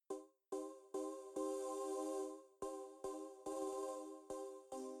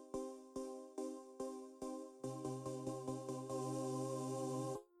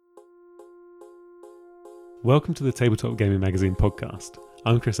Welcome to the Tabletop Gaming Magazine podcast.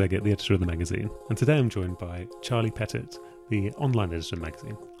 I'm Chris Eggett, the editor of the magazine, and today I'm joined by Charlie Pettit, the online editor of the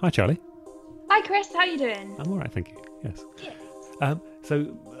magazine. Hi, Charlie. Hi, Chris. How are you doing? I'm all right, thank you. Yes. Yes.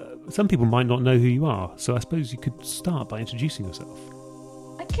 Some people might not know who you are, so I suppose you could start by introducing yourself.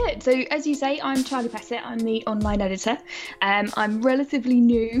 I could. So, as you say, I'm Charlie Pettit. I'm the online editor. I'm relatively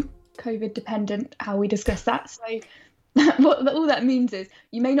new, COVID dependent, how we discuss that. So, all that means is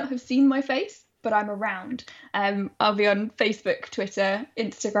you may not have seen my face, but I'm around. I'll be on Facebook, Twitter,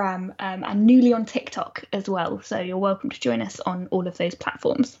 Instagram, and newly on TikTok as well. So you're welcome to join us on all of those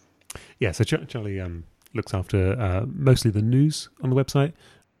platforms. Yeah, so Charlie looks after mostly the news on the website.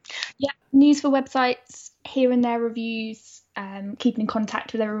 Yeah, news for websites, here and there reviews, keeping in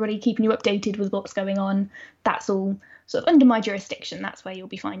contact with everybody, keeping you updated with what's going on. That's all sort of under my jurisdiction. That's where you'll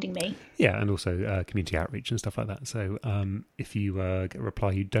be finding me. Yeah, and also community outreach and stuff like that. So if you get a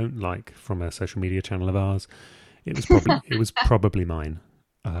reply you don't like from a social media channel of ours, it was probably mine.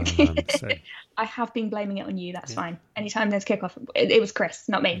 So. I have been blaming it on you. That's fine. Anytime there's kickoff, it was Chris,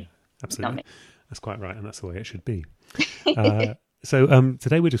 not me. Yeah, absolutely, not me. That's quite right, and that's the way it should be. So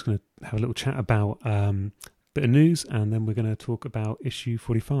today we're just going to have a little chat about a bit of news, and then we're going to talk about issue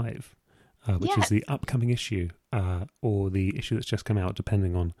 45. Which is the upcoming issue, or the issue that's just come out,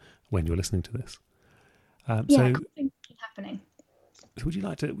 depending on when you're listening to this. So keep happening. So would you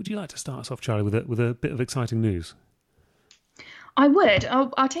like to start us off, Charlie, with a bit of exciting news? I would.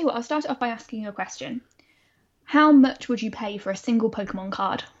 I'll tell you what. I'll start it off by asking you a question. How much would you pay for a single Pokemon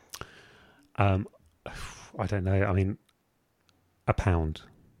card? I don't know. I mean, £1.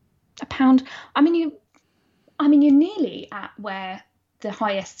 £1. I mean, you're nearly at where the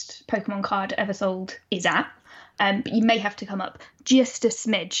highest Pokemon card ever sold is at, but you may have to come up just a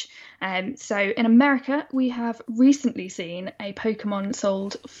smidge. So in America, we have recently seen a Pokemon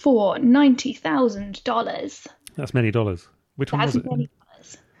sold for $90,000. That's many dollars. Which one was it? Many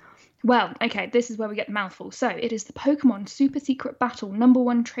dollars. Well, okay, this is where we get the mouthful. So it is the Pokemon Super Secret Battle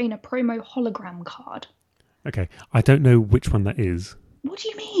 #1 Trainer Promo Hologram card. Okay, I don't know which one that is. What do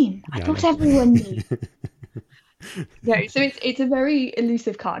you mean? I thought everyone knew. No, so it's a very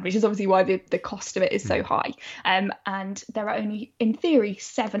elusive card, which is obviously why the cost of it is so high. And there are only, in theory,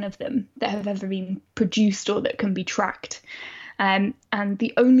 7 of them that have ever been produced or that can be tracked. And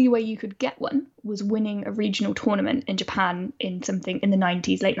the only way you could get one was winning a regional tournament in Japan in the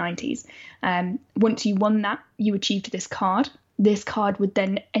 90s, late 90s. Once you won that, you achieved this card. This card would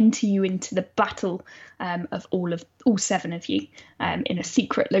then enter you into the battle of all 7 of you in a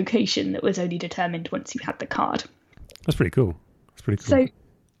secret location that was only determined once you had the card. That's pretty cool. So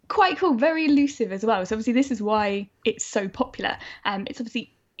quite cool, very elusive as well. So obviously this is why it's so popular. It's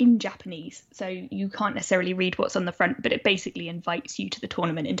obviously in Japanese, so you can't necessarily read what's on the front, but it basically invites you to the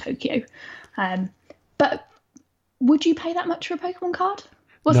tournament in Tokyo. But would you pay that much for a Pokemon card?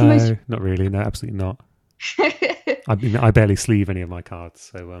 No, not really. No, absolutely not. I barely sleeve any of my cards,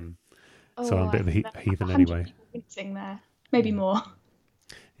 so I'm a bit of a heathen anyway. Missing there, maybe more.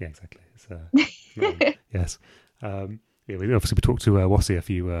 Yeah, exactly. Yes. We talked to Wasi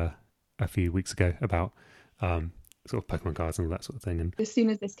a few weeks ago about sort of Pokemon cards and all that sort of thing. And as soon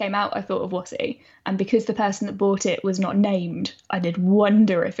as this came out, I thought of Wasi, and because the person that bought it was not named, I did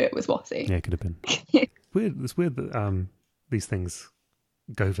wonder if it was Wasi. Yeah, it could have been. It's weird that these things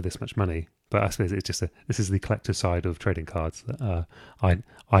go for this much money. But I suppose it's just this is the collector side of trading cards that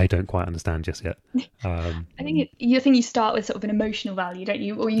I don't quite understand just yet. I think you start with sort of an emotional value, don't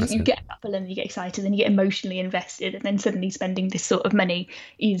you? Or you get a couple and you get excited, then you get emotionally invested, and then suddenly spending this sort of money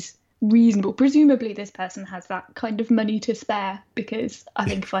is reasonable. Presumably this person has that kind of money to spare, because I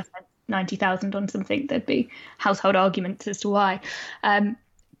think if I spent 90,000 on something, there'd be household arguments as to why.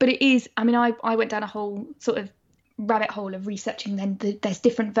 But it is, I mean, I went down a whole sort of rabbit hole of researching then there's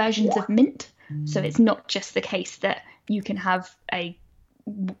different versions of mint, so it's not just the case that you can have a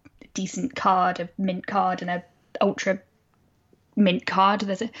decent card, a mint card, and a ultra mint card.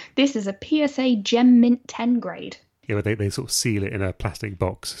 This is a PSA Gem Mint 10 grade. Yeah, but they sort of seal it in a plastic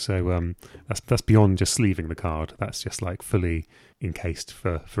box, so that's beyond just sleeving the card. That's just like fully encased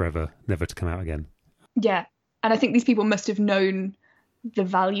for forever, never to come out again. Yeah, and I think these people must have known the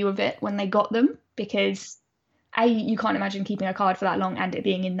value of it when they got them, because you can't imagine keeping a card for that long and it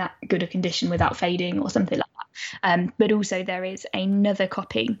being in that good a condition without fading or something like that. But also there is another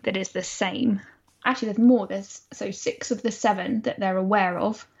copy that is the same. Actually, there's more. There's 6 of the 7 that they're aware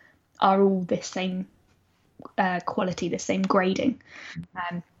of are all this same quality, the same grading.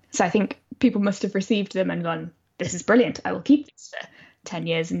 So I think people must have received them and gone, this is brilliant. I will keep this for 10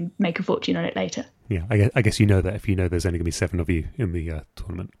 years and make a fortune on it later. Yeah, I guess you know that if you know there's only going to be 7 of you in the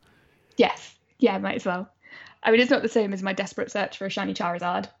tournament. Yes. Yeah, might as well. I mean, it's not the same as my desperate search for a shiny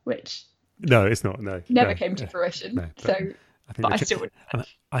Charizard, which No, it's not. No, never came to fruition. No, so, I think but I still would.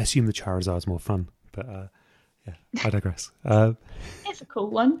 I assume the Charizard's more fun, but yeah, I digress. It's a cool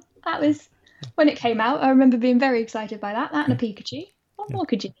one. That was when it came out. I remember being very excited by that. That and a Pikachu. What more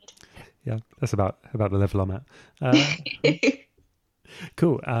could you need? Yeah, that's about the level I'm at.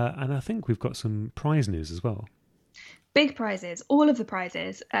 Cool. And I think we've got some prize news as well. Big prizes, all of the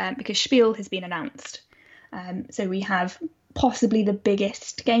prizes, because Spiel has been announced. So we have possibly the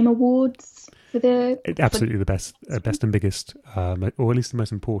biggest game awards for the... Absolutely the best and biggest, or at least the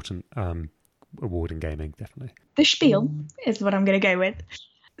most important award in gaming, definitely. The Spiel is what I'm going to go with.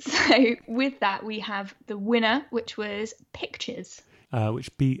 So with that, we have the winner, which was Pictures.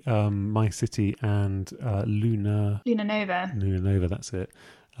 Which beat My City and Luna Nova, that's it.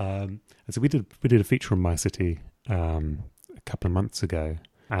 And so we did a feature on My City a couple of months ago,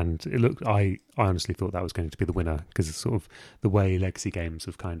 and it looked. I honestly thought that was going to be the winner, because it's sort of the way legacy games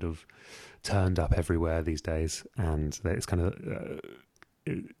have kind of turned up everywhere these days, and it's kind of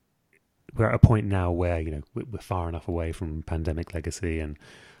we're at a point now where we're far enough away from pandemic legacy, and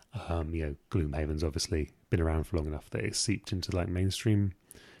Gloomhaven's obviously been around for long enough that it's seeped into like mainstream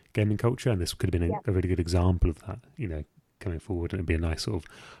gaming culture, and this could have been a really good example of that, coming forward, and it'd be a nice sort of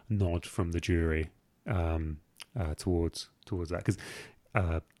nod from the jury towards that,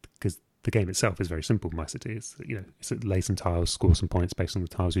 because the game itself is very simple. My City is it's lay some tiles, score some points based on the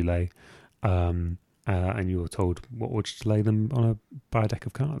tiles you lay, and you're told what order to lay them on by a deck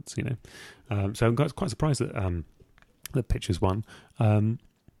of cards. So I'm quite surprised that that Pictures won.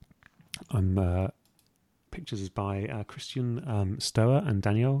 Pictures is by Christian Stower and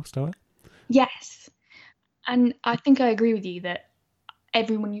Danielle Stower. Yes, and I think I agree with you that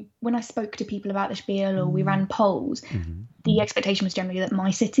when I spoke to people about the Spiel or we ran polls, the expectation was generally that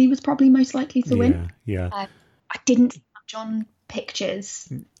My City was probably most likely to win. Yeah. I didn't see much on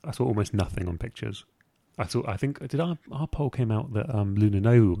Pictures. I saw almost nothing on Pictures. I think our poll came out that Luna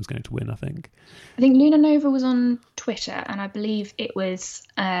Nova was going to win. I think Luna Nova was on Twitter, and I believe it was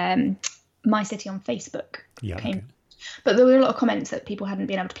My City on Facebook. Yeah, okay. But there were a lot of comments that people hadn't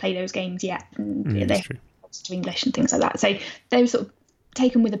been able to play those games yet, and they switched to English and things like that. So they were sort of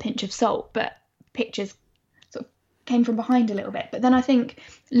taken with a pinch of salt, but Pictures sort of came from behind a little bit. But then I think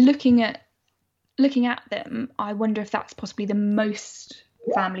looking at them, I wonder if that's possibly the most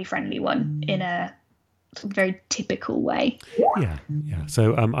family friendly one in a very typical way. Yeah.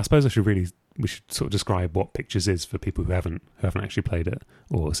 So I suppose we should sort of describe what Pictures is for people who haven't actually played it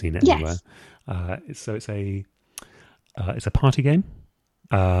or seen it anywhere. It's a party game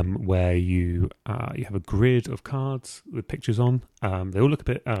where you have a grid of cards with pictures on. They all look a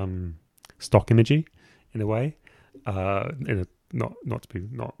bit stock imagey in a way. Not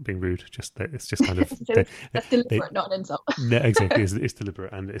being rude, just that it's just kind of that's deliberate, not an insult. No, exactly, it's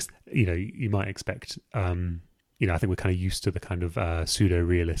deliberate, and it's you might expect I think we're kind of used to the kind of pseudo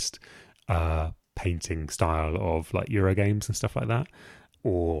realist painting style of like Euro games and stuff like that,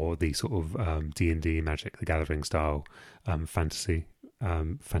 or the sort of D&D, Magic the Gathering style fantasy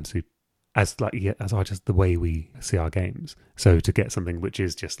as are just the way we see our games. So to get something which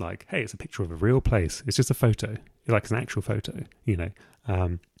is just like, hey, it's a picture of a real place, it's just a photo, like it's an actual photo, it's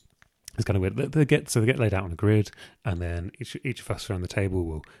kind of weird. They get laid out on a grid, and then each of us around the table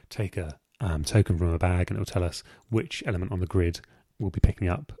will take a token from a bag, and it will tell us which element on the grid we'll be picking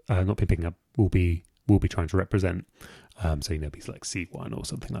up, we'll be trying to represent. So be like C1 or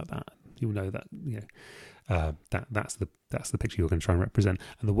something like that. You'll know that that's the picture you're going to try and represent,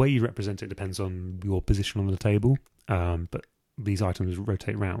 and the way you represent it depends on your position on the table. But these items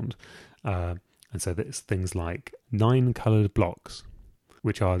rotate round, and so there's things like 9 coloured blocks,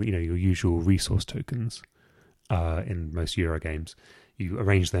 which are your usual resource tokens in most Euro games. You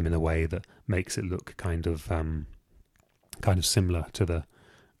arrange them in a way that makes it look kind of similar to the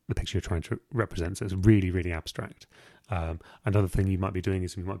picture you're trying to represent. So it's really, really abstract. Another thing you might be doing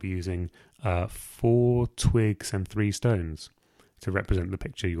is you might be using 4 twigs and 3 stones to represent the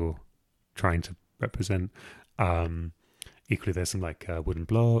picture you're trying to represent. Equally, there's some like wooden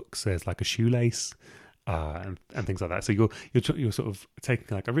blocks. There's like a shoelace and things like that. So you're sort of taking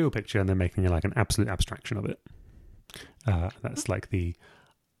like a real picture and then making like an absolute abstraction of it. That's like the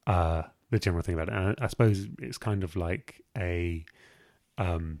general thing about it. And I suppose it's kind of like a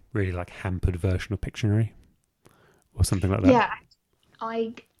really like hampered version of Pictionary or something like that. Yeah,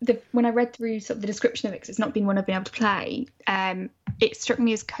 when I read through sort of the description of it, because it's not been one I've been able to play, it struck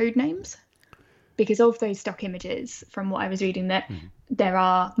me as code names, because of those stock images from what I was reading, that there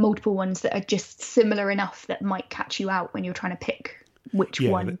are multiple ones that are just similar enough that might catch you out when you're trying to pick which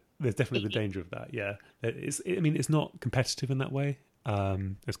one. there's definitely the danger of that. Yeah, I mean, it's not competitive in that way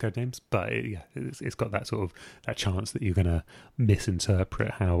as Codenames, but it's got that sort of that chance that you're going to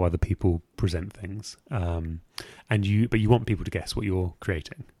misinterpret how other people present things, but you want people to guess what you're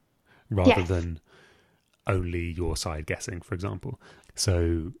creating rather than only your side guessing, for example.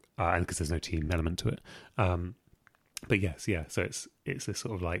 So, and because there's no team element to it, but yes, yeah. So it's a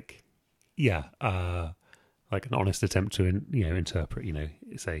sort of like like an honest attempt to interpret.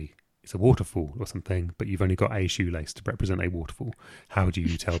 It's a waterfall or something, but you've only got a shoelace to represent a waterfall. How do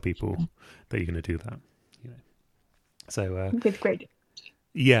you tell people that you're going to do that? So with great.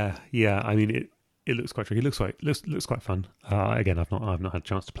 Yeah. I mean, it looks quite tricky. It looks quite fun. Again, I've not had a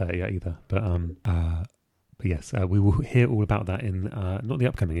chance to play it yet either. But yes, we will hear all about that in not the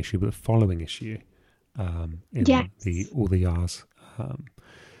upcoming issue, but the following issue. In all the Yars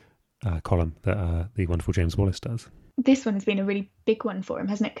column that the wonderful James Wallace does. This one has been a really big one for him,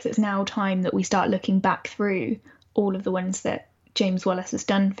 hasn't it? Because it's now time that we start looking back through all of the ones that James Wallace has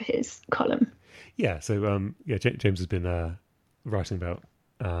done for his column. Yeah, so James has been writing about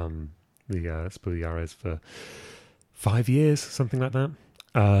the S2E11 for 5 years, something like that.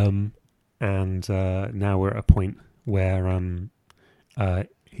 And now we're at a point where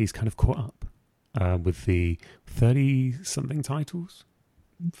he's kind of caught up with the 30-something titles.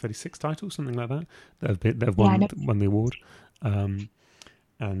 36 titles, something like that have won the award. So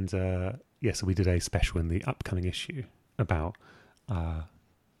we did a special in the upcoming issue about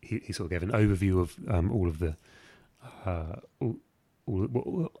he sort of gave an overview of all of the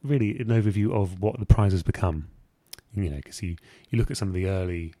really an overview of what the prize has become, because you look at some of the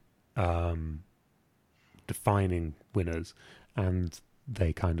early defining winners and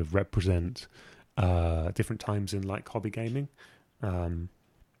they kind of represent different times in like hobby gaming,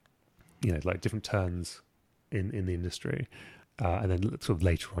 like different turns in the industry, and then sort of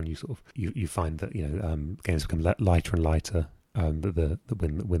later on you find that games become lighter and lighter that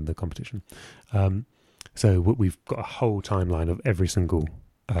win the competition. So we've got a whole timeline of every single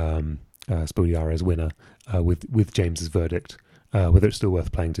S2E11 winner with James's verdict, whether it's still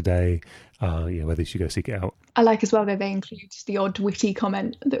worth playing today, whether you should go seek it out. I like as well that they include the odd witty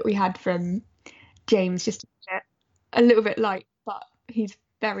comment that we had from James, just a little bit light, but he's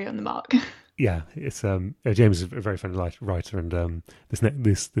very on the mark. Yeah, it's James is a very funny writer, and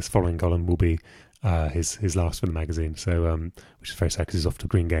this following column will be his last for the magazine. So which is very sad because he's off to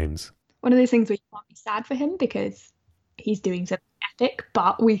Green Games. One of those things where you can't be sad for him because he's doing something epic,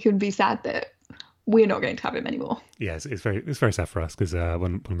 but we can be sad that we're not going to have him anymore. Yeah, it's very sad for us because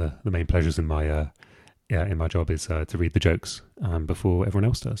one of the main pleasures in my job is to read the jokes before everyone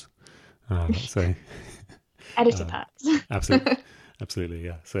else does. So editor parts. Absolutely,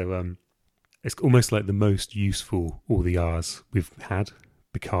 yeah. So it's almost like the most useful all the R's we've had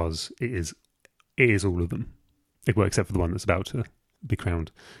because it is all of them, except for the one that's about to be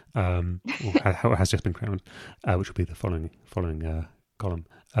crowned, or has just been crowned, which will be the following column.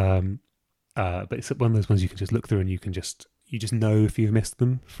 But it's one of those ones you can just look through and you just know if you've missed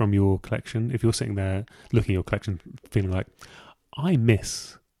them from your collection. If you're sitting there looking at your collection, feeling like I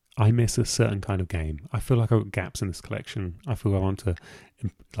miss a certain kind of game. I feel like I've got gaps in this collection. I feel I want to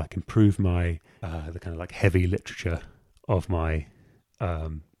improve my the kind of like heavy literature of my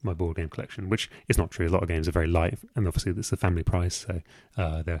my board game collection, which is not true. A lot of games are very light, and obviously it's a family prize, so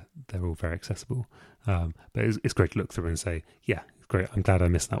they're all very accessible. But it's great to look through and say, yeah, it's great. I'm glad I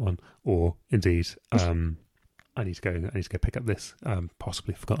missed that one, or indeed, I need to go pick up this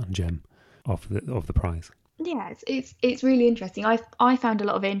possibly forgotten gem of the prize. Yeah, it's really interesting. I found a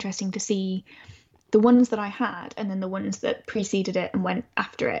lot of it interesting to see the ones that I had and then the ones that preceded it and went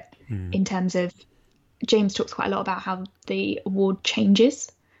after it. In terms of, James talks quite a lot about how the award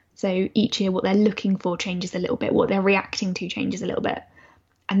changes. So each year what they're looking for changes a little bit, what they're reacting to changes a little bit.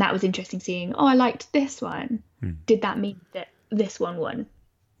 And that was interesting seeing, I liked this one. Did that mean that this one won?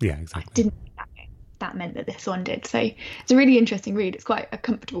 Yeah, exactly. I didn't think that meant that this one did. So it's a really interesting read. It's quite a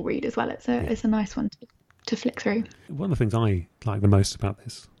comfortable read as well. It's a nice one to flick through. One of the things I like the most about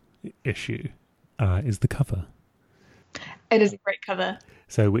this issue is the cover. It is a great cover.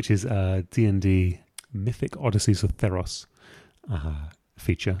 So, which is D&D Mythic Odysseys of Theros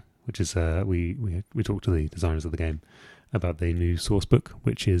feature, which is we talked to the designers of the game about the new source book,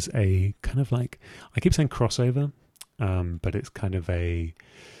 which is a kind of like, I keep saying crossover, but it's kind of a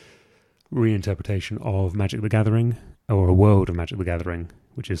reinterpretation of Magic the Gathering, or a world of Magic the Gathering,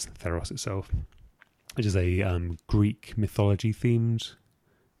 which is Theros itself, which is a Greek mythology themed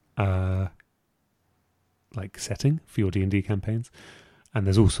like setting for your D&D campaigns. And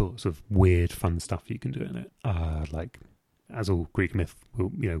there's all sorts of weird, fun stuff you can do in it, like as all Greek myth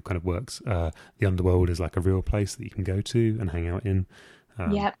will, kind of works, the underworld is like a real place that you can go to and hang out in.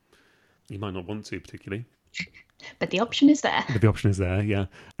 Yep. You might not want to particularly, but the option is there. Yeah.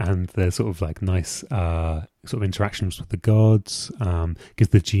 And there's sort of like nice sort of interactions with the gods. Gives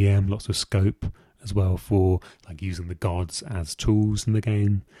the GM lots of scope as well for like using the gods as tools in the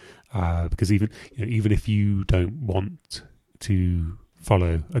game. Because even if you don't want to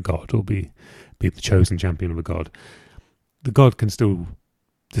follow a god or be the chosen champion of a god, the god can still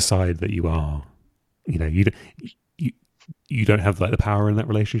decide that you are, you don't have like the power in that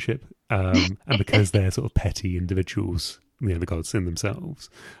relationship, and because they're sort of petty individuals, the gods in themselves,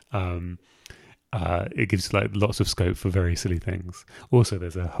 it gives like lots of scope for very silly things. Also,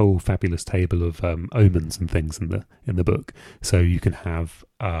 there's a whole fabulous table of omens and things in the book, so you can have.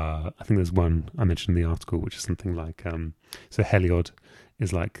 I think there's one I mentioned in the article, which is something like so Heliod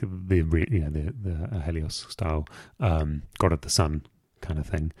is like the Helios style god of the sun kind of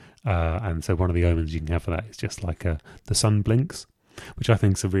thing, and so one of the omens you can have for that is just like the sun blinks, which I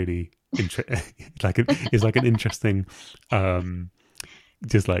think is a really it's like an interesting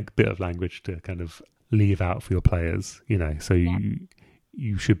just like bit of language to kind of leave out for your players, so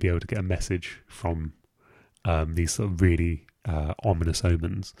you should be able to get a message from these sort of really ominous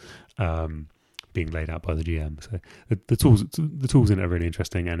omens being laid out by the GM. So the tools in it are really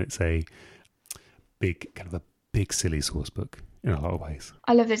interesting, and it's a big silly source book in a lot of ways.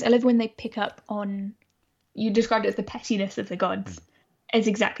 I love this. I love when they pick up on, you described it as the pettiness of the gods. It's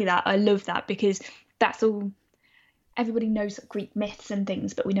exactly that. I love that, because that's all, everybody knows Greek myths and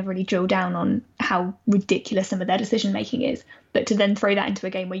things, but we never really drill down on how ridiculous some of their decision making is. But to then throw that into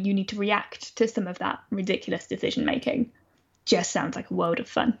a game where you need to react to some of that ridiculous decision making just sounds like a world of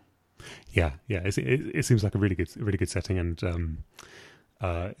fun. Yeah. It seems like a really good setting, and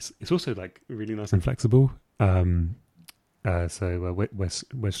it's also like really nice and flexible. So Wes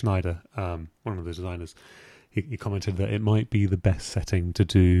Schneider, one of the designers, he commented that it might be the best setting to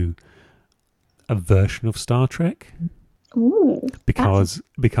do a version of Star Trek. Ooh, because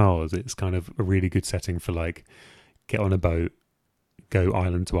it's kind of a really good setting for like get on a boat, go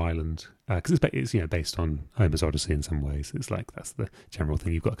island to island, because it's based on Homer's Odyssey in some ways. It's like that's the general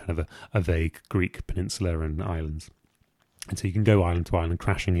thing. You've got kind of a vague Greek peninsula and islands. And so you can go island to island,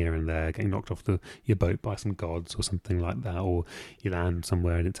 crashing here and there, getting knocked off your boat by some gods or something like that, or you land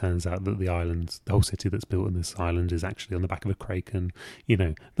somewhere and it turns out that the whole city that's built on this island is actually on the back of a kraken,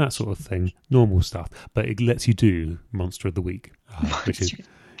 that sort of thing, normal stuff. But it lets you do Monster of the Week, which is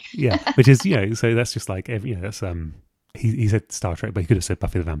so that's just like that's he said Star Trek, but he could have said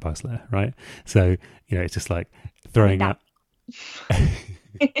Buffy the Vampire Slayer, right? So it's just like throwing out.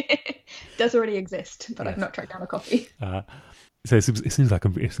 Does already exist, but yes. I've not tracked down a copy. So it seems like a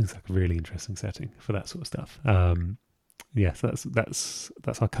really interesting setting for that sort of stuff. So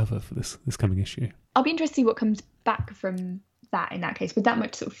that's our cover for this coming issue. I'll be interested to see what comes back from that in that case. With that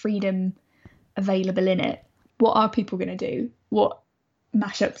much sort of freedom available in it, what are people going to do? What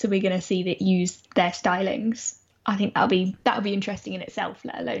mashups are we going to see that use their stylings? I think that'll be interesting in itself,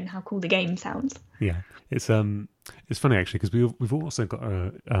 let alone how cool the game sounds. Yeah, it's funny actually, because we've also got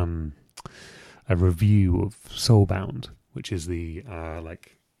a review of Soulbound, which is the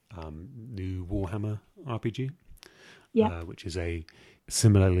new Warhammer RPG, which is a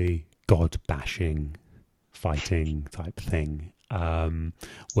similarly god bashing fighting type thing,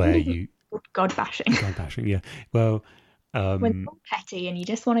 where you god bashing, yeah. Well, when they're petty and you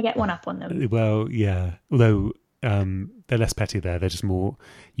just want to get one up on them. Well, yeah. Although they're less petty there. They're just more.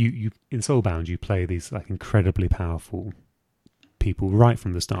 You in Soulbound, you play these like incredibly powerful people right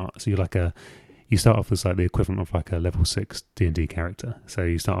from the start. So you're like you start off as like the equivalent of like a level 6 D&D character. So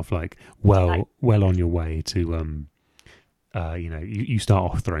you start off like well on your way to you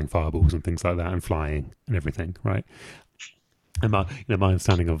start off throwing fireballs and things like that and flying and everything, right? And my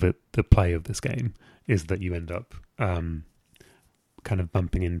understanding of it, the play of this game, is that you end up kind of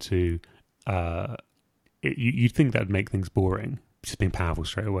bumping into. You'd think that'd make things boring, just being powerful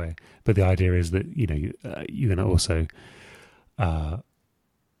straight away. But the idea is that you're going to also you're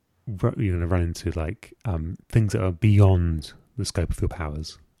going to run into like things that are beyond the scope of your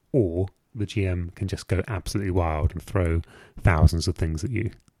powers, or the GM can just go absolutely wild and throw thousands of things at you.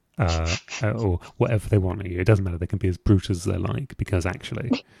 Or whatever they want at you. It doesn't matter. They can be as brute as they like, because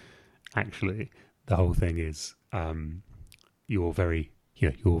actually, the whole thing is you're very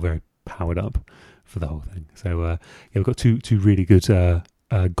powered up for the whole thing. So we've got two really good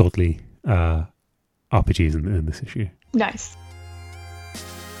godly RPGs in this issue. Nice.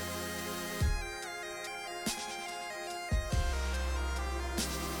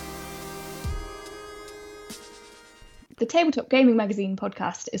 The Tabletop Gaming Magazine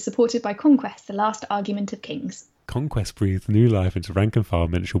podcast is supported by Conquest: The Last Argument of Kings. Conquest breathed new life into rank and file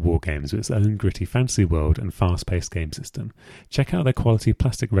miniature war games with its own gritty fantasy world and fast-paced game system. Check out their quality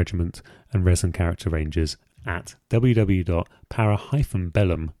plastic regiment and resin character ranges at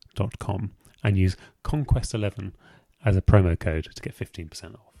www.para-bellum.com and use Conquest11 as a promo code to get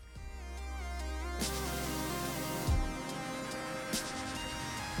 15% off.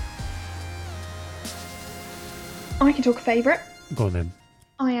 I can talk a favourite. Go on then.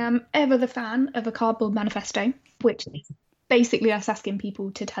 I am ever the fan of a cardboard manifesto, which is basically us asking people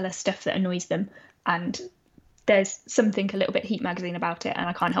to tell us stuff that annoys them. And there's something a little bit Heat magazine about it, and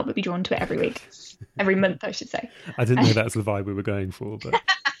I can't help but be drawn to it every week. Every month, I should say. I didn't know that's the vibe we were going for, but...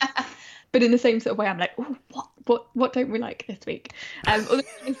 But in the same sort of way, I'm like, oh, what don't we like this week? Although not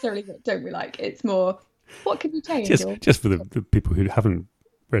necessarily what don't we like, it's more, what can we change? Just for the people who haven't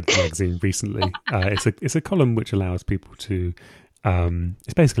read the magazine recently, it's a column which allows people to...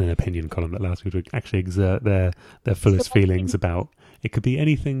 it's basically an opinion column that allows people to actually exert their fullest feelings about. It could be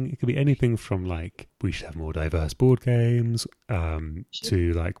anything. It could be anything from like we should have more diverse board games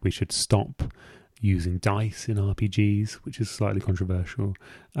to like we should stop using dice in RPGs, which is slightly controversial.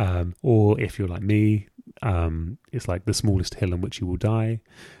 Or if you're like me, it's like the smallest hill on which you will die,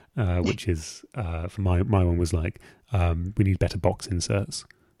 which is for my one was like we need better box inserts.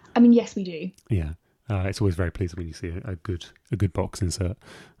 I mean, yes, we do. Yeah. It's always very pleasing when you see a good box insert.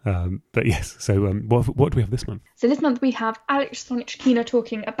 But yes, so what do we have this month? So this month we have Alex Sonichkina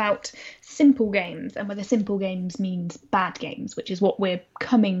talking about simple games and whether simple games means bad games, which is what we're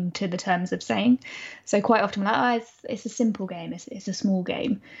coming to the terms of saying. So quite often we're like, it's a simple game, it's a small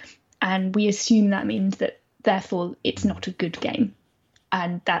game. And we assume that means that therefore it's not a good game.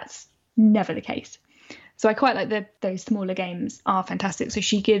 And that's never the case. So I quite like those smaller games are fantastic. So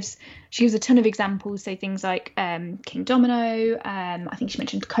she gives a ton of examples. So things like King Domino. I think she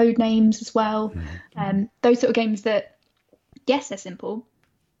mentioned Code Names as well. Those sort of games that, yes, they're simple,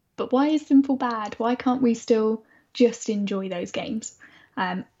 but why is simple bad? Why can't we still just enjoy those games?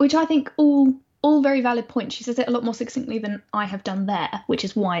 Which I think all very valid points. She says it a lot more succinctly than I have done there, which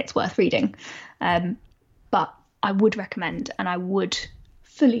is why it's worth reading. But I would recommend, and I would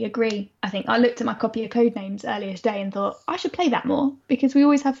fully agree. I think I looked at my copy of Code Names earlier today and thought I should play that more because we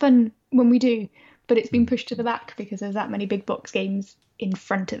always have fun when we do, but it's been pushed to the back because there's that many big box games in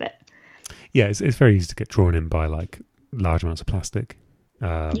front of it. Yeah, it's very easy to get drawn in by like large amounts of plastic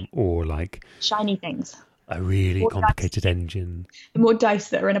or like shiny things. A really complicated engine. The more dice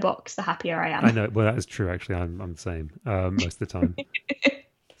that are in a box, the happier I am. I know. Well, that is true. Actually, I'm the same most of the time.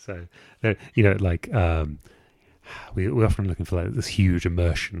 So like. We're often looking for like this huge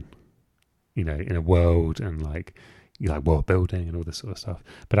immersion, in a world and like world building and all this sort of stuff.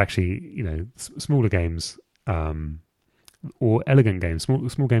 But actually, smaller games or elegant games,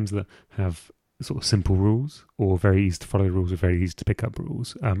 small games that have sort of simple rules or very easy to follow rules or very easy to pick up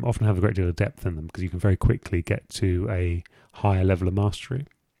rules, often have a great deal of depth in them because you can very quickly get to a higher level of mastery.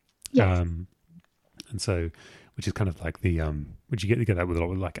 Yes. And so, which is kind of like the which you get that with a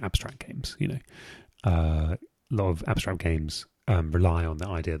lot of like abstract games, A lot of abstract games rely on the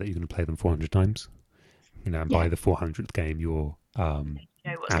idea that you're going to play them 400 times. And by the 400th game, you're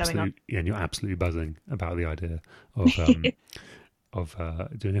you're absolutely buzzing about the idea of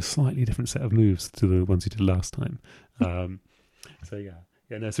doing a slightly different set of moves to the ones you did last time. So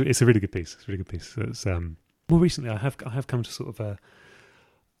it's a really good piece. It's a really good piece. So it's, more recently, I have come to sort of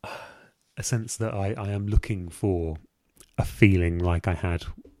a sense that I am looking for a feeling like I had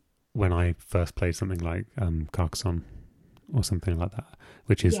when I first played something like Carcassonne or something like that,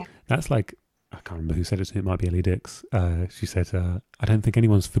 which is, that's like, I can't remember who said it to me, it might be Ellie Dix. She said, I don't think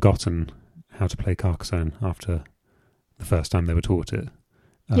anyone's forgotten how to play Carcassonne after the first time they were taught it.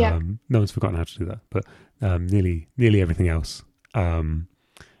 No one's forgotten how to do that, but nearly everything else, any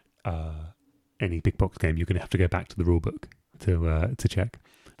big box game, you're going to have to go back to the rule book to check.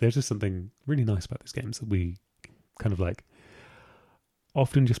 There's just something really nice about these games that we kind of like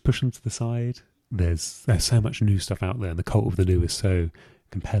often just push them to the side. There's so much new stuff out there, and the cult of the new is so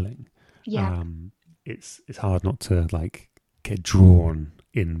compelling. Yeah, it's hard not to like get drawn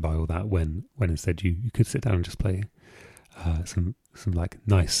in by all that when instead you could sit down and just play some like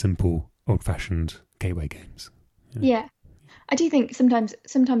nice, simple, old-fashioned gateway games. Yeah. I do think sometimes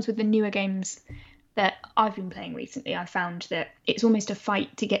with the newer games that I've been playing recently, I found that it's almost a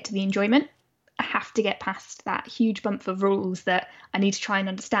fight to get to the enjoyment. I have to get past that huge bump of rules that I need to try and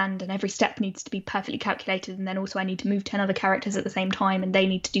understand, and every step needs to be perfectly calculated, and then also I need to move 10 other characters at the same time and they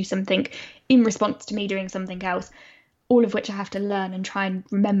need to do something in response to me doing something else. all of which I have to learn and try and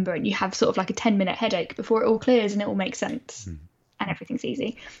remember, and you have sort of like a 10-minute headache before it all clears and it all makes sense and everything's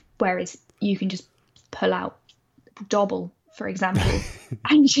easy. Whereas you can just pull out Dobble, for example,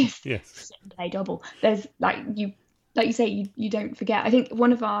 and just sit and play Dobble. There's like you say, you don't forget. I think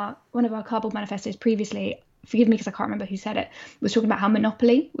one of our cardboard manifestos previously, forgive me because I can't remember who said it, was talking about how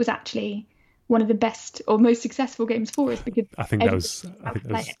Monopoly was actually one of the best or most successful games for us, because I think that was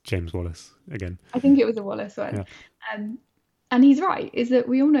James Wallace again. I think it was a Wallace one. Yeah. And he's right, is that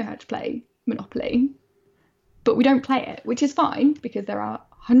we all know how to play Monopoly, but we don't play it, which is fine because there are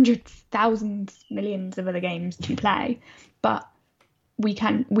hundreds, thousands, millions of other games to play. But we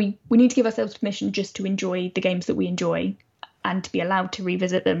need to give ourselves permission just to enjoy the games that we enjoy and to be allowed to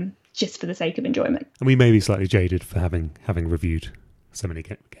revisit them just for the sake of enjoyment. And we may be slightly jaded for having reviewed so many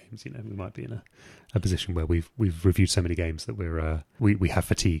games. You know, we might be in a position where we've reviewed so many games that we have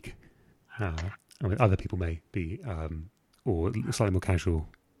fatigue. I mean, other people may be, or slightly more casual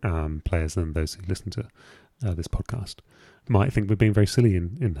players than those who listen to this podcast might think we're being very silly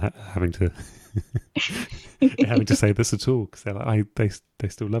in having to having to say this at all, because they're like, they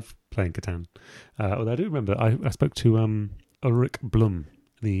still love playing Catan. Although I do remember I spoke to Ulrich Blum,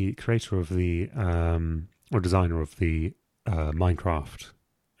 the creator of the or designer of the Minecraft.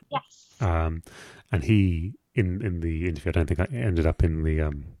 Yes. And he in the interview, I don't think I ended up in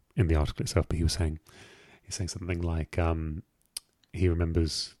the article itself, but he was saying something like he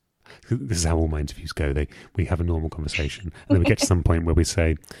remembers. This is how all my interviews go. We have a normal conversation, and then we get to some point where we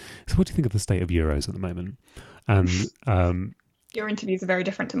say, "So, what do you think of the state of Euros at the moment?" And your interviews are very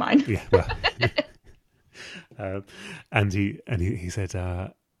different to mine. Yeah, well, and he said,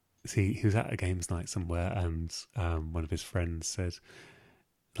 he was at a games night somewhere, and one of his friends said,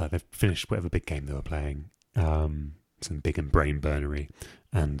 like, they've finished whatever big game they were playing, some big and brain burnery,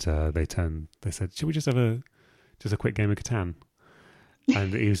 and they said, "Should we just have a quick game of Catan?"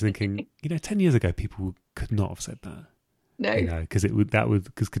 And he was thinking, 10 years ago, people could not have said that. No, because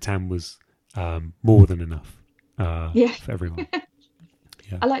because Catan was more than enough for everyone.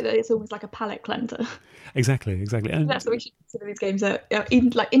 Yeah. I like that it's almost like a palate cleanser. Exactly. And that's what we should consider these games are,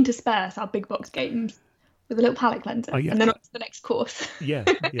 intersperse our big box games with a little palate cleanser, and then on to the next course. Yeah.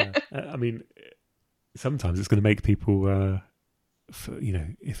 I mean, sometimes it's going to make people.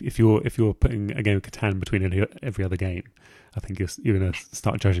 If you're putting a game of Catan between every other game, I think you're going to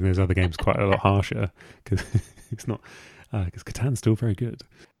start judging those other games quite a lot harsher, because it's not because Catan's still very good.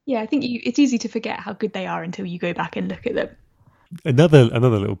 Yeah, I think it's easy to forget how good they are until you go back and look at them. Another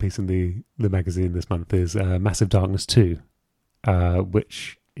little piece in the magazine this month is Massive Darkness 2,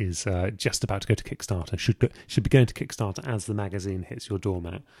 which is just about to go to Kickstarter. Should be going to Kickstarter as the magazine hits your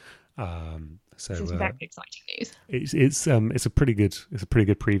doormat. So this is very exciting news. It's a pretty good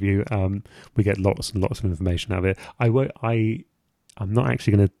preview. We get lots and lots of information out of it. I'm not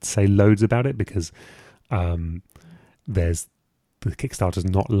actually going to say loads about it, because the Kickstarter's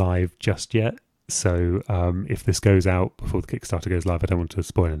not live just yet. So if this goes out before the Kickstarter goes live, I don't want to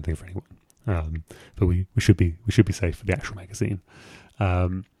spoil anything for anyone. But we should be safe for the actual magazine.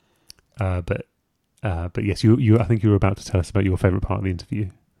 But yes, you I think you were about to tell us about your favourite part of the interview.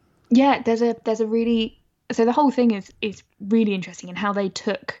 Yeah, there's a really, so the whole thing is really interesting in how they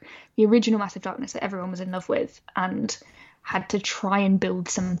took the original Massive Darkness that everyone was in love with and had to try and build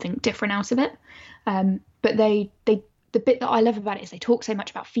something different out of it. But the bit that I love about it is they talk so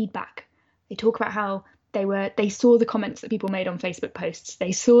much about feedback. They talk about how they saw the comments that people made on Facebook posts,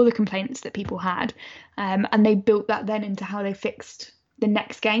 they saw the complaints that people had, and they built that then into how they fixed the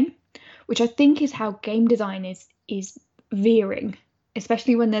next game, which I think is how game design is veering,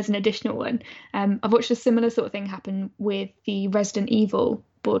 especially when there's an additional one. I've watched a similar sort of thing happen with the Resident Evil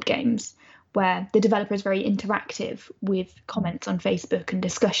board games, where the developer is very interactive with comments on Facebook and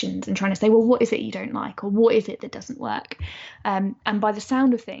discussions and trying to say, well, what is it you don't like, or what is it that doesn't work? And by the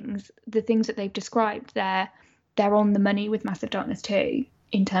sound of things, the things that they've described, they're on the money with Massive Darkness 2,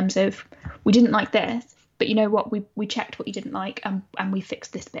 in terms of, we didn't like this, but you know what, we checked what you didn't like, and we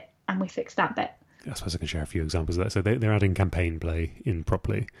fixed this bit and we fixed that bit. I suppose I can share a few examples of that. So they're adding campaign play in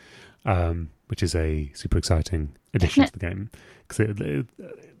properly, which is a super exciting addition to the game, because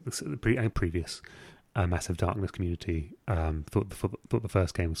the previous Massive Darkness community thought the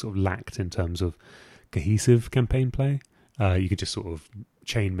first game sort of lacked in terms of cohesive campaign play. You could just sort of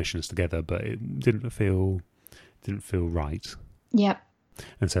chain missions together, but it didn't feel right. Yeah.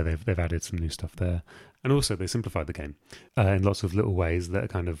 And so they've added some new stuff there. And also they simplified the game in lots of little ways that are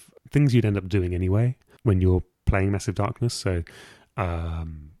kind of things you'd end up doing anyway when you're playing Massive Darkness. So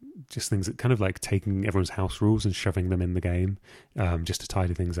just things that kind of like taking everyone's house rules and shoving them in the game just to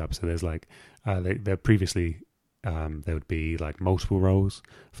tidy things up. So there's like, they're previously there would be like multiple roles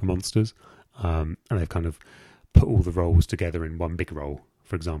for monsters, and they've kind of put all the roles together in one big role,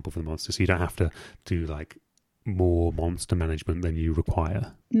 for example, for the monster, so you don't have to do like more monster management than you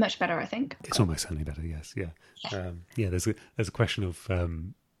require. Much better, I think. It's almost certainly better, yes. Yeah. There's a question of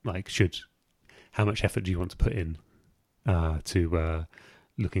like, how much effort do you want to put in to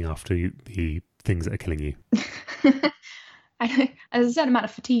looking after the things that are killing you? And there's a certain amount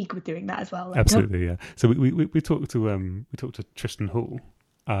of fatigue with doing that as well. Absolutely, yeah. So we talked to Tristan Hall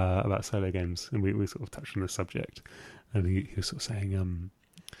about solo games, and we sort of touched on this subject, and he was sort of saying,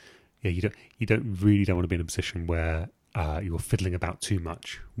 you don't want to be in a position where you're fiddling about too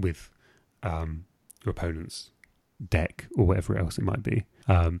much with your opponent's deck or whatever else it might be,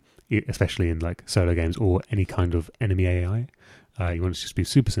 especially in like solo games or any kind of enemy AI. You want it to just be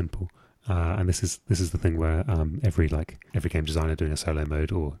super simple, and this is the thing where every game designer doing a solo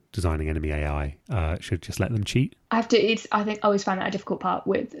mode or designing enemy AI should just let them cheat. I think I always find that a difficult part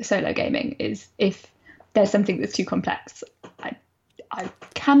with solo gaming is if there's something that's too complex. I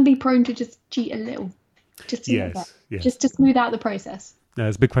can be prone to just cheat a little, just to smooth out the process.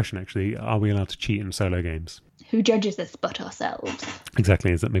 It's a big question, actually. Are we allowed to cheat in solo games? Who judges us but ourselves?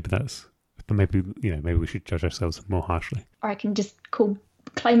 Exactly. Maybe we should judge ourselves more harshly. Or I can just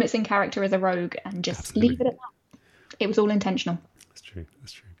claim it's in character as a rogue and just leave it at that. It was all intentional. That's true.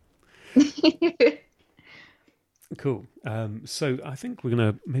 Cool. So I think we're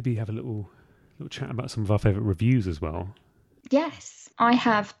gonna maybe have a little chat about some of our favourite reviews as well. Yes, I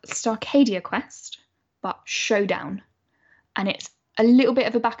have Starcadia Quest, but Showdown, and it's a little bit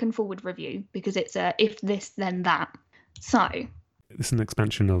of a back and forward review because it's a if this then that. So this is an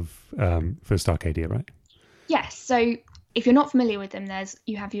expansion of for Starcadia, right? Yes. So if you're not familiar with them,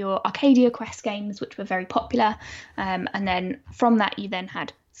 you have your Arcadia Quest games, which were very popular, and then from that you then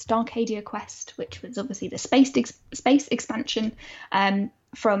had Starcadia Quest, which was obviously the space expansion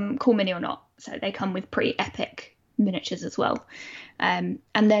from Cool Mini or Not. So they come with pretty epic miniatures as well, and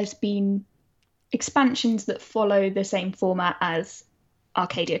there's been expansions that follow the same format as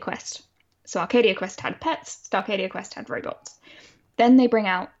Arcadia Quest. So Arcadia Quest had pets, Starcadia Quest had robots. Then they bring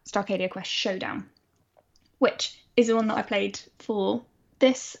out Starcadia Quest Showdown, which is the one that I played for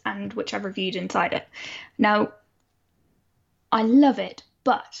this and which I've reviewed inside it. Now, I love it,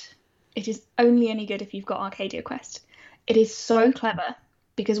 but it is only any good if you've got Arcadia Quest. It is so clever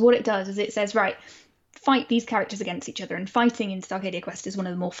because what it does is it says, right, fight these characters against each other, and fighting in Starcadia Quest is one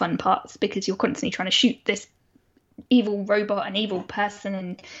of the more fun parts because you're constantly trying to shoot this evil robot and evil person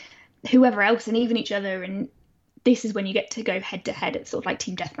and whoever else and even each other, and this is when you get to go head to head. It's sort of like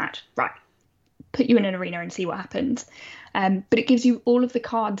team deathmatch, right? Put you in an arena and see what happens. But it gives you all of the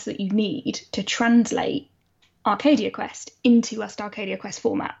cards that you need to translate Arcadia Quest into a Starcadia Quest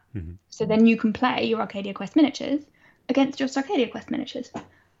format. Mm-hmm. So then you can play your Arcadia Quest miniatures against your Starcadia Quest miniatures.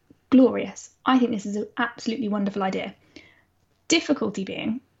 Glorious. I think this is an absolutely wonderful idea. Difficulty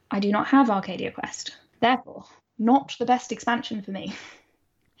being, I do not have Arcadia Quest. Therefore, not the best expansion for me.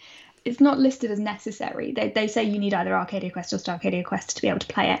 It's not listed as necessary. They say you need either Arcadia Quest or Starcadia Quest to be able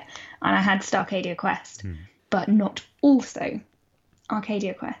to play it. And I had Starcadia Quest, but not also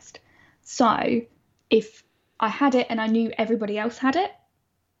Arcadia Quest. So if I had it and I knew everybody else had it,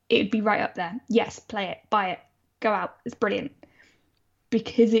 it would be right up there. Yes, play it, buy it, go out. It's brilliant.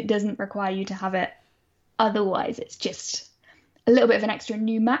 Because it doesn't require you to have it. Otherwise, it's just a little bit of an extra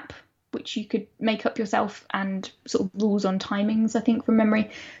new map, which you could make up yourself, and sort of rules on timings, I think, from memory.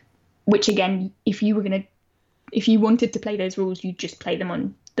 Which again, if you wanted to play those rules, you'd just play them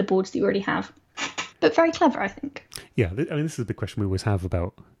on the boards that you already have. But very clever, I think. Yeah, I mean, this is the question we always have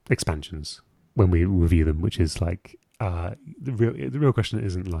about expansions when we review them, which is like the real question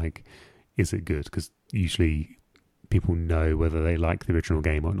isn't like, is it good? Because usually people know whether they like the original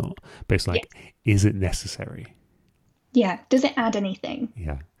game or not. But it's like, is it necessary? Yeah. Does it add anything?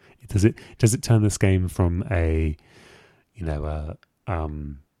 Yeah. Does it turn this game from a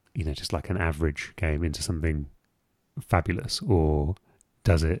just like an average game into something fabulous, or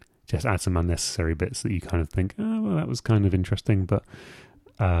does it just add some unnecessary bits that you kind of think, oh well, that was kind of interesting, but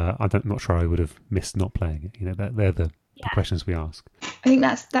I'm not sure I would have missed not playing it. They're the questions we ask. I think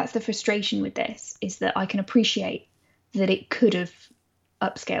that's the frustration with this, is that I can appreciate that it could have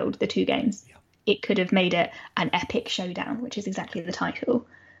upscaled the two games. Yeah. It could have made it an epic showdown, which is exactly the title.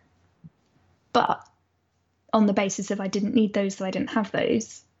 But on the basis of I didn't need those, so I didn't have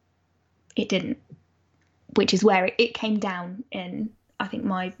those, it didn't. Which is where it came down in, I think,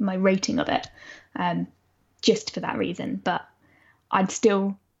 my rating of it, just for that reason. But I will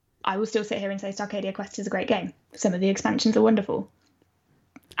still sit here and say Starcadia Quest is a great game. Some of the expansions are wonderful.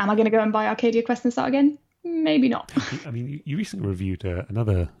 Am I going to go and buy Arcadia Quest and start again? maybe not. I mean, you recently reviewed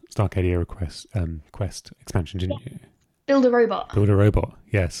another Starcadia Quest expansion, didn't you? Build a robot. Build a robot,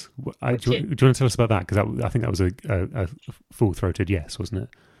 yes. Do you want to tell us about that? Because I think that was a full-throated yes, wasn't it?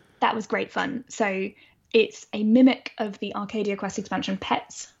 That was great fun. So it's a mimic of the Arcadia Quest expansion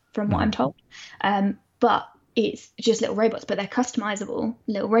Pets, from what I'm told. But it's just little robots, but they're customizable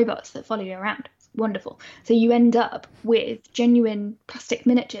little robots that follow you around. It's wonderful. So you end up with genuine plastic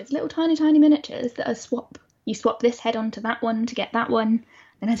miniatures, little tiny miniatures that are you swap this head onto that one to get that one.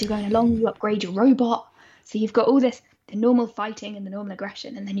 And as you're going along, you upgrade your robot. So you've got all this, the normal fighting and the normal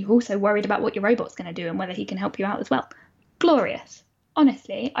aggression. And then you're also worried about what your robot's going to do and whether he can help you out as well. Glorious.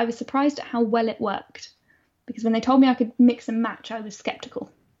 Honestly, I was surprised at how well it worked. Because when they told me I could mix and match, I was skeptical.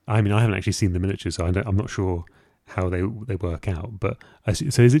 I mean, I haven't actually seen the miniatures, so I'm not sure how they work out. But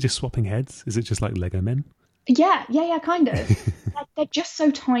so is it just swapping heads? Is it just like Lego men? Yeah, kind of. They're just so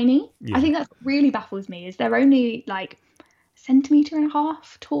tiny. Yeah. I think that's what really baffles me is they're only like 1.5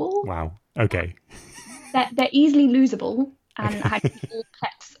 centimeters tall. Wow. Okay. They're easily losable, and I had to pull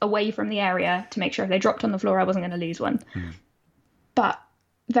pets away from the area to make sure if they dropped on the floor, I wasn't going to lose one. But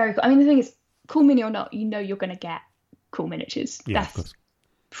very cool. I mean, the thing is, cool mini or not, you know you're going to get cool miniatures. Yeah, that's of course.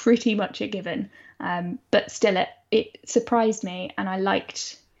 Pretty much a given. But still, it surprised me, and I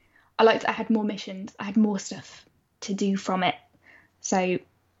liked I had more missions. I had more stuff to do from it. So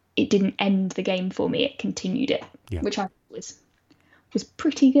it didn't end the game for me. It continued it, which I thought was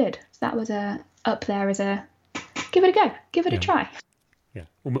pretty good. So that was up there as a give it a go, give it a try. Yeah,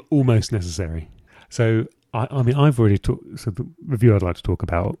 almost necessary. So I mean, I've already talked. So the review I'd like to talk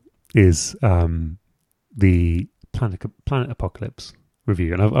about is the Planet Apocalypse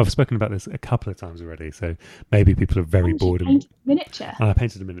review, and I've spoken about this a couple of times already. So maybe people are very bored. Miniature. I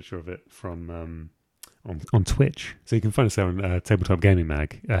painted a miniature of it from on Twitch, so you can find us there on Tabletop Gaming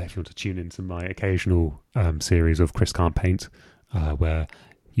Mag if you want to tune into my occasional series of Chris Can't Paint, where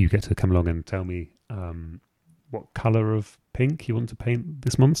you get to come along and tell me what colour of pink you want to paint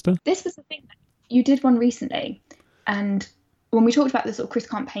this monster. This was the thing. You did one recently, and when we talked about the sort of Chris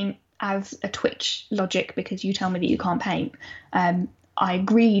Can't Paint as a Twitch logic, because you tell me that you can't paint, I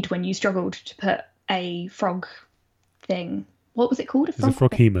agreed when you struggled to put a frog thing. What was it called? It's a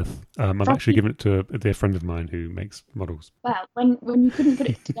froghemoth. I've actually given it to a dear friend of mine who makes models. Well, when you couldn't put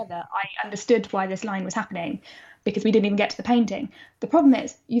it together, I understood why this line was happening, because we didn't even get to the painting. The problem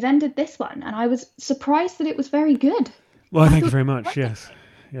is, you then did this one, and I was surprised that it was very good. Well, thank you very much. Yes,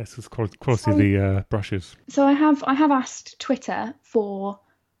 it's quality of the brushes. So I have asked Twitter for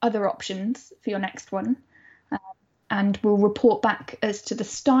other options for your next one, and we'll report back as to the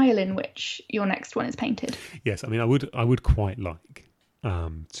style in which your next one is painted. Yes, I mean, I would quite like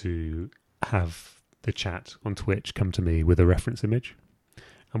to have the chat on Twitch come to me with a reference image.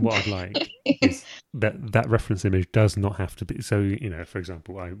 And what I'd like is that reference image does not have to be. So, you know, for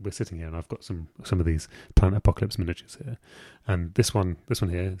example, we're sitting here and I've got some of these Planet Apocalypse miniatures here, and this one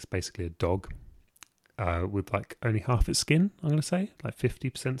here is basically a dog with like only half its skin. I'm going to say like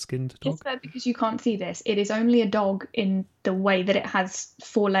 50% skinned dog. It's fair because you can't see this. It is only a dog in the way that it has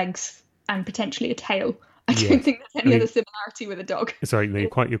 4 legs and potentially a tail. I don't think there's any other similarity with a dog. Sorry, no, you're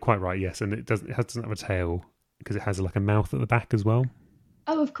quite right. Yes, and it doesn't have a tail because it has like a mouth at the back as well.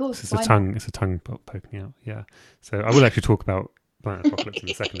 Oh, of course. It's a tongue. It's a tongue poking out. Yeah. So I will actually talk about Planet Apocalypse in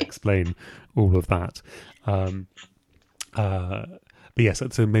a second, explain all of that. But yes,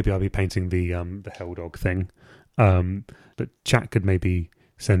 so maybe I'll be painting the hell dog thing. But chat could maybe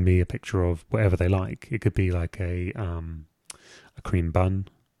send me a picture of whatever they like. It could be like a cream bun.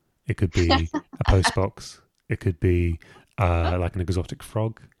 It could be a post box. It could be like an exotic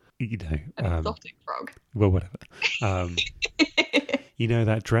frog. You know, an exotic frog. Well, whatever. You know,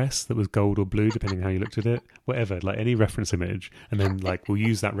 that dress that was gold or blue, depending on how you looked at it? Whatever, like any reference image. And then like we'll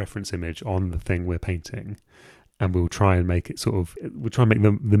use that reference image on the thing we're painting. And we'll try and make it we'll try and make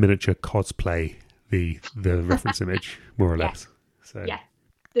the miniature cosplay the reference image, more or less. So yeah,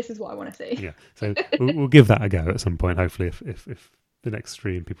 this is what I want to see. Yeah, so we'll give that a go at some point, hopefully, if the next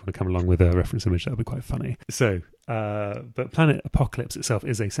stream people want to come along with a reference image, that'll be quite funny. So, but Planet Apocalypse itself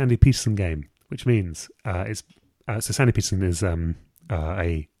is a Sandy Peterson game, which means so Sandy Peterson is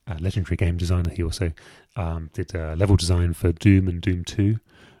a legendary game designer. He also did level design for Doom and Doom 2,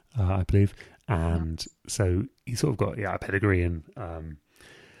 I believe. And so he's sort of got a pedigree in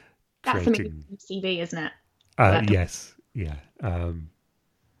that's something CV, isn't it? Yes, yeah,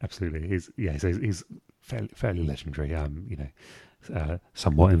 absolutely. He's fairly legendary.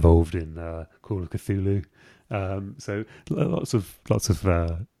 Somewhat involved in Call of Cthulhu. So lots of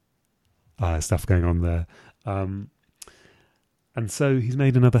stuff going on there. And so he's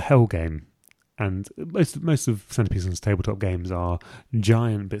made another Hell game, and most of Centerpieces tabletop games are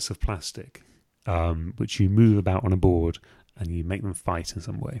giant bits of plastic, which you move about on a board and you make them fight in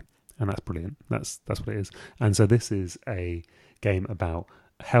some way, and that's brilliant. That's what it is. And so this is a game about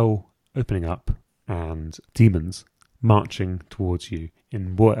hell opening up and demons marching towards you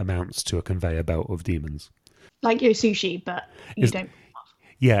in what amounts to a conveyor belt of demons. Like your sushi, but don't.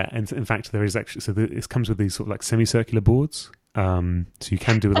 Yeah, and in fact, there is actually it comes with these sort of like semicircular boards. So you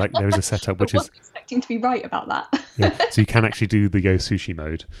can do like there is a setup which is expecting to be right about that. Yeah, so you can actually do the Yo Sushi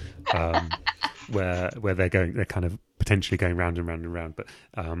mode, where they're kind of potentially going round and round and round, but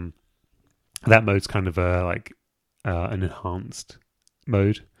that mode's kind of an enhanced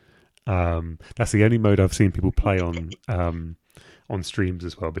mode. That's the only mode I've seen people play on streams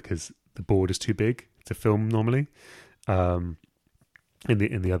as well, because the board is too big to film normally. In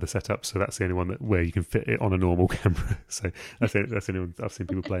the other setup, so that's the only one where you can fit it on a normal camera. So that's the only one I've seen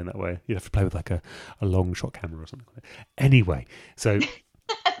people playing that way. You have to play with like a long shot camera or something like that. Anyway, so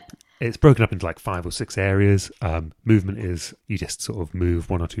it's broken up into like 5 or 6 areas. Movement is you just sort of move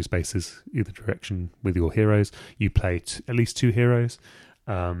 1 or 2 spaces either direction with your heroes. You play at least 2 heroes,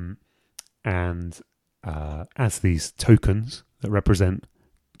 and as these tokens that represent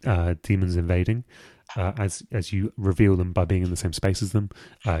demons invading. As you reveal them by being in the same space as them,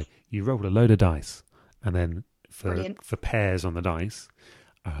 you roll a load of dice, and then for pairs on the dice,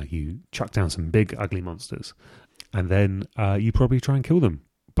 you chuck down some big ugly monsters, and then you probably try and kill them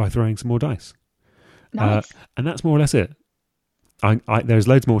by throwing some more dice. Nice. And that's more or less it. There's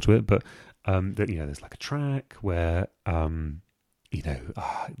loads more to it, but there's like a track where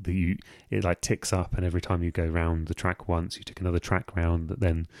it like ticks up, and every time you go round the track once, you take another track round that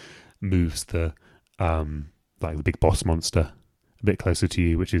then moves the the big boss monster a bit closer to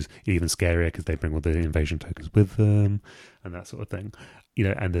you, which is even scarier because they bring all the invasion tokens with them and that sort of thing.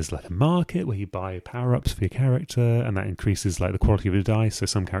 And there's like a market where you buy power-ups for your character, and that increases like the quality of your dice. So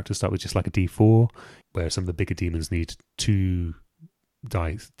some characters start with just like a D4, where some of the bigger demons need 2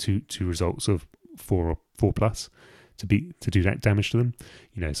 dice, two results of 4 or 4 plus to do that damage to them.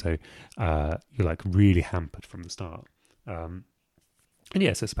 So you're like really hampered from the start. And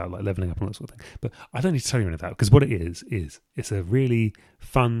yes, it's about like leveling up and all that sort of thing. But I don't need to tell you any of that, because what it is it's a really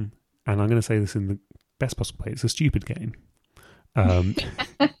fun, and I'm going to say this in the best possible way, it's a stupid game. In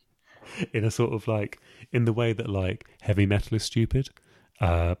a sort of like, in the way that like heavy metal is stupid,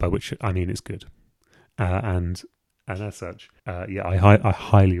 by which I mean it's good. And as such, I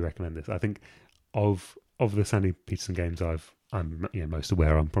highly recommend this. I think of the Sandy Peterson games I'm most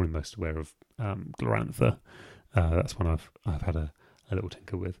aware of, I'm probably most aware of Glorantha. That's one I've had a little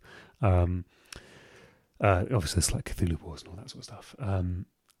tinker with. Obviously it's like Cthulhu Wars and all that sort of stuff.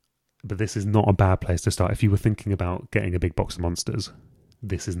 But this is not a bad place to start. If you were thinking about getting a big box of monsters,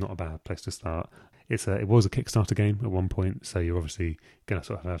 this is not a bad place to start. It was a Kickstarter game at one point, so you're obviously going to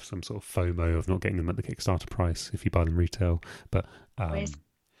sort of have some sort of FOMO of not getting them at the Kickstarter price if you buy them retail. But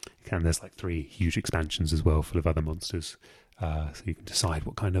there's like 3 huge expansions as well full of other monsters. So you can decide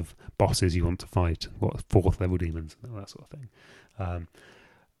what kind of bosses you want to fight, what 4th level demons and all that sort of thing.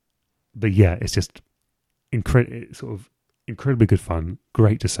 But yeah, it's just incredibly good fun,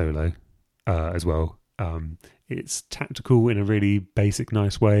 great to solo as well. It's tactical in a really basic,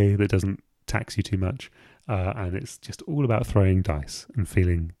 nice way that doesn't tax you too much, and it's just all about throwing dice and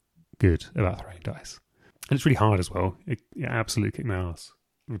feeling good about throwing dice. And it's really hard as well. It absolutely kicked my ass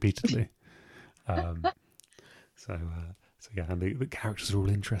repeatedly. So yeah, and the characters are all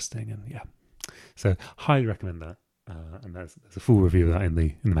interesting, and yeah, so highly recommend that. And there's a full review of that in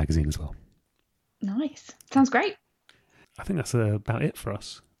the magazine as well. Nice, sounds great. I think that's about it for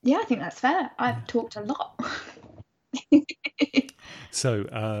us. Yeah, I think that's fair. I've talked a lot. So,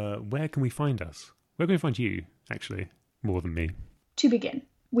 where can we find us? Where can we find you, actually, more than me? To begin,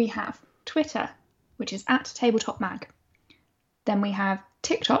 we have Twitter, which is @TabletopMag. Then we have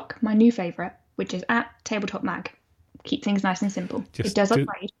TikTok, my new favourite, which is @TabletopMag. Keep things nice and simple. It does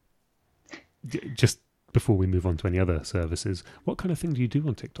upgrade. Just before we move on to any other services, what kind of thing do you do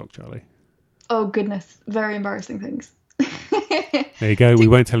on TikTok, Charlie? Oh, goodness. Very embarrassing things. There you go. We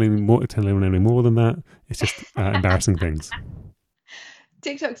won't tell anyone any more than that. It's just embarrassing things.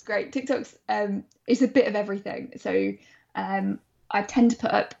 TikTok's great. TikTok's is a bit of everything. So I tend to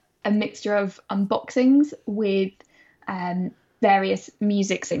put up a mixture of unboxings with various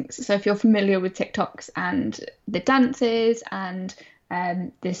music syncs. So if you're familiar with TikToks and the dances and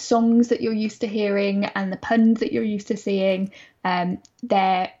the songs that you're used to hearing and the puns that you're used to seeing,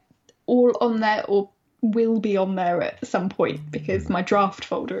 they're all on there or will be on there at some point, because my draft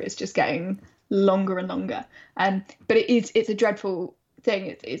folder is just getting longer and longer. But it's a dreadful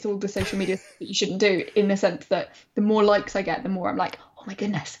thing. It's all the social media that you shouldn't do, in the sense that the more likes I get, the more I'm like, oh my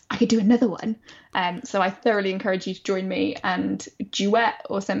goodness, I could do another one. So I thoroughly encourage you to join me and duet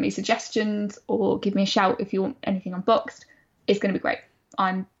or send me suggestions or give me a shout if you want anything unboxed. It's going to be great.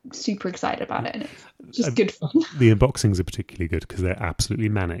 I'm super excited about it, and it's just good fun. The unboxings are particularly good because they're absolutely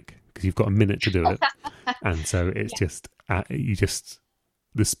manic, because you've got a minute to do it. And so it's just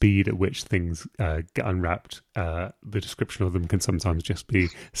the speed at which things get unwrapped, the description of them can sometimes just be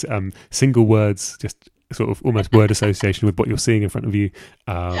single words, just sort of almost word association with what you're seeing in front of you.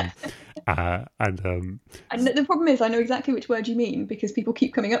 And the problem is, I know exactly which word you mean, because people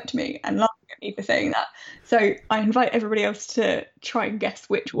keep coming up to me and laughing at me for saying that. So I invite everybody else to try and guess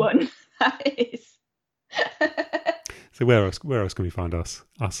which one that is. So where else can we find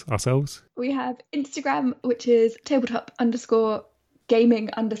ourselves? We have Instagram, which is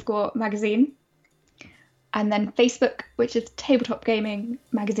tabletop_gaming_magazine, and then Facebook, which is Tabletop Gaming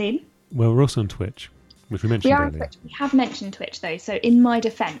Magazine. Well, we're also on Twitch, which we mentioned earlier. Twitch. We have mentioned Twitch though, so in my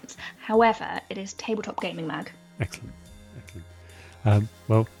defence, however, it is Tabletop Gaming Mag. Excellent.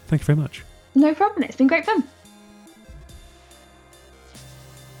 Well, thank you very much. No problem. It's been great fun.